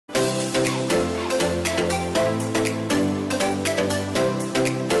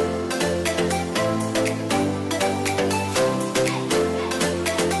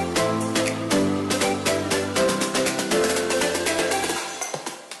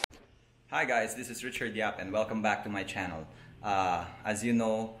Hi guys, this is Richard Yap and welcome back to my channel. As you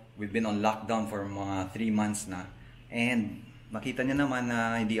know, we've been on lockdown for mga 3 months na and makita nyo naman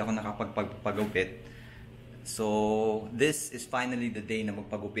na hindi ako nakapagpagupit. So this is finally the day na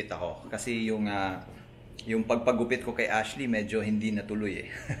magpagupit ako kasi yung pagpagupit ko kay Ashley medyo hindi natuloy eh.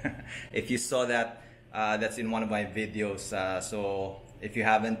 If you saw that, that's in one of my videos. So if you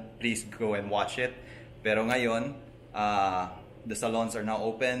haven't, please go and watch it. Pero ngayon, the salons are now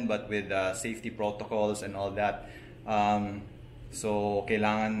open but with safety protocols and all that. So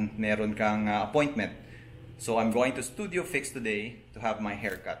kailangan meron kang appointment. So I'm going to Studio Fix today to have my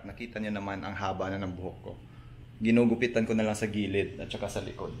haircut. Nakita niyo naman ang haba na ng buhok ko. Ginugupitan ko na lang sa gilid at saka sa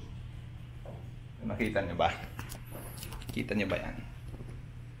likod. Nakita niyo ba? Kita niyo ba yan?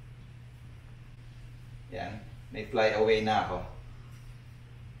 Yan. May fly away na ako.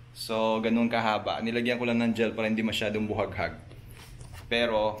 So ganun kahaba. Nilagyan ko lang ng gel para hindi masyadong buhaghag.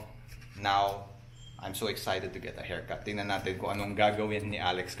 Pero now, I'm so excited to get a haircut. Tingnan natin kung anong gagawin ni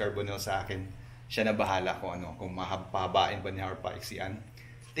Alex Carbonell sa akin. Siya na bahala kung mahabain ba niya or paiksian.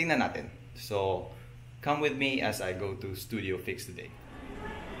 Tingnan natin. So, come with me as I go to Studio Fix today.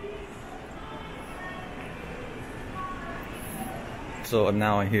 So, I'm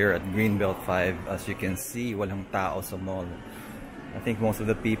now here at Greenbelt 5. As you can see, walang tao sa mall. I think most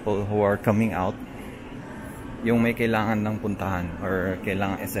of the people who are coming out yung may kailangan ng puntahan or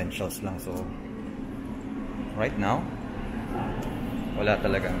kailangan essentials lang. So right now wala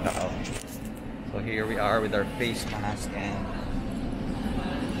talagang tao. So here we are with our face mask and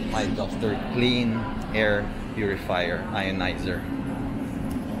my Dr. Clean Air Purifier Ionizer.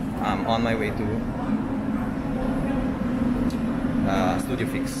 I'm on my way to Studio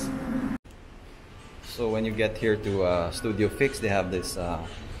Fix. So when you get here to Studio Fix, they have this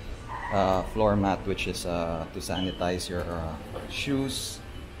floor mat which is to sanitize your shoes,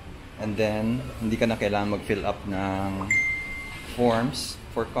 and then hindi ka na kailangan mag-fill up ng forms.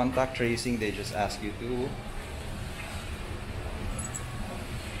 For contact tracing, they just ask you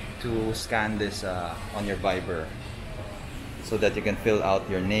to scan this on your Viber so that you can fill out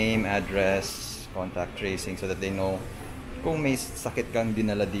your name, address, contact tracing, so that they know kung may sakit kang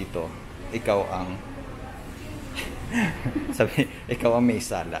dinala dito, ikaw ang ikaw ang may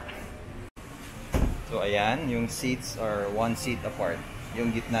sala. So ayan, yung seats are 1 seat apart.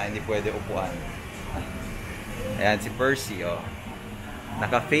 Yung gitna hindi pwede upuan. Ayan si Percy, oh.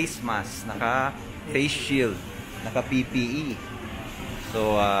 Naka face mask, naka face shield, naka PPE.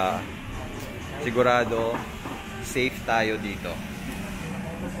 So sigurado safe tayo dito.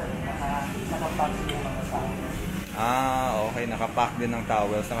 Okay, naka-pack din ng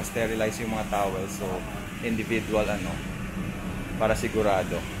towels, naka-sterilize yung mga towels. So individual para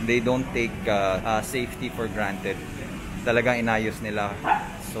sigurado. They don't take safety for granted. Talagang inayos nila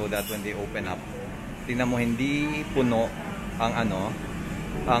so that when they open up, tingnan mo hindi puno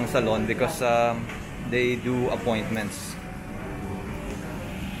ang salon because they do appointments.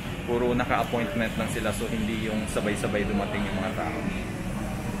 Puro naka-appointment lang sila, so hindi yung sabay-sabay dumating yung mga tao.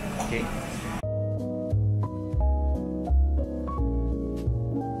 Okay?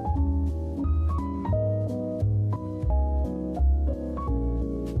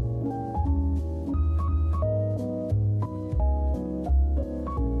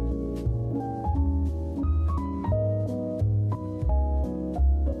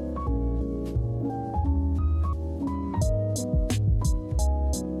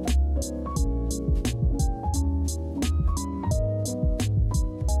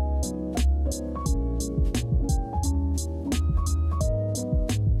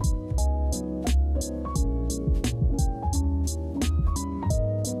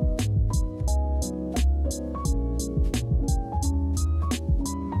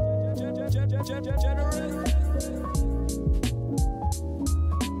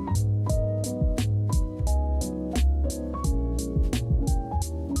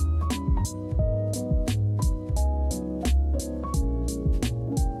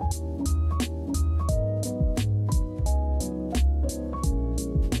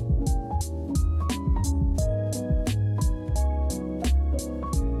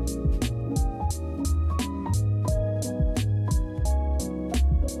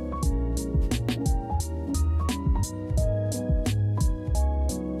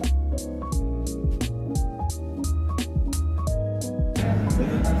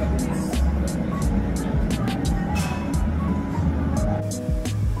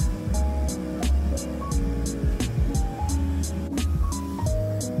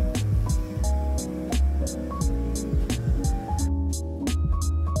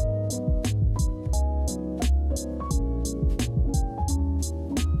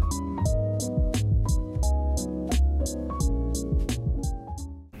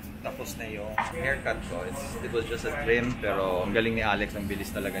 haircut ko. It was just a trim, pero ang galing ni Alex, ang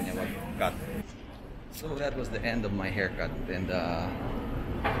bilis talaga niya mag-cut. So that was the end of my haircut, and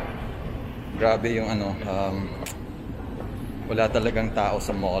grabe yung ano, wala talagang tao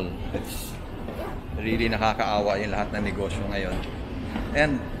sa mall. It's really nakakaawa yung lahat ng negosyo ngayon.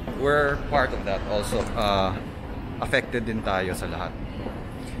 And we're part of that also. Affected din tayo sa lahat.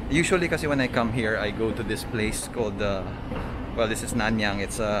 Usually kasi when I come here, I go to this place called well, this is Nanyang.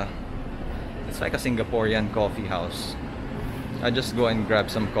 It's like a Singaporean coffee house. I just go and grab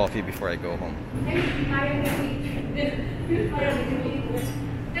some coffee before I go home.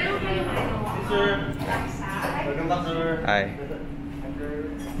 Sir, welcome back, sir. Hi.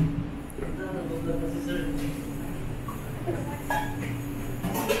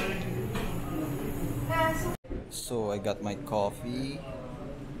 So I got my coffee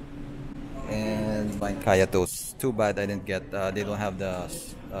and my kaya toast. Too bad I didn't get, they don't have the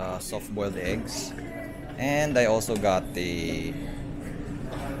soft-boiled eggs. And I also got the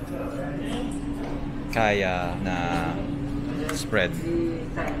kaya na spread.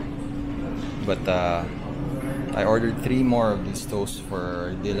 But I ordered 3 more of these toasts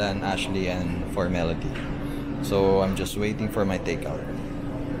for Dylan, Ashley, and for Melody. So I'm just waiting for my takeout.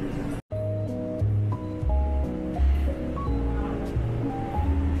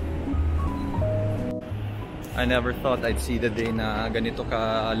 I never thought I'd see the day na ganito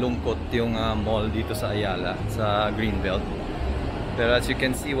kalungkot yung mall dito sa Ayala, sa Greenbelt. Pero as you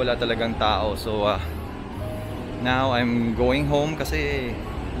can see, wala talagang tao. So now I'm going home kasi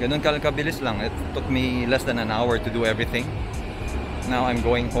ganun kabilis lang. It took me less than an hour to do everything. Now I'm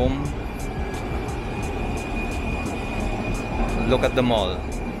going home. Look at the mall.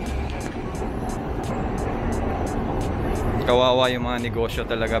 Kawawa yung mga negosyo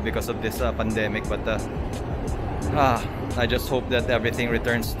talaga because of this pandemic, but I just hope that everything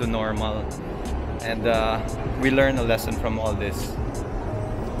returns to normal and we learn a lesson from all this.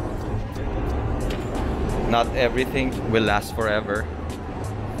 Not everything will last forever.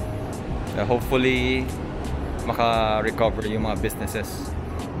 Hopefully maka-recover yung mga businesses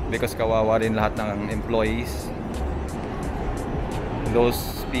because kawawa rin lahat ng employees,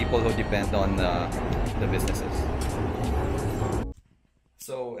 those people who depend on the businesses.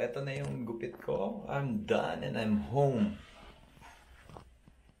 So, eto na yung gupit ko. I'm done and I'm home.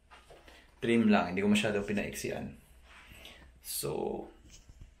 Trim lang, hindi ko masyado pinaiksian. So,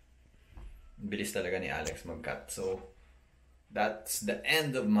 bilis talaga ni Alex mag-cut. So, that's the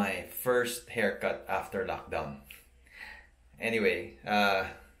end of my first haircut after lockdown. Anyway,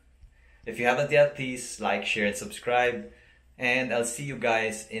 if you haven't yet, please like, share, and subscribe. And I'll see you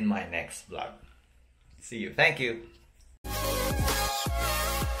guys in my next vlog. See you. Thank you.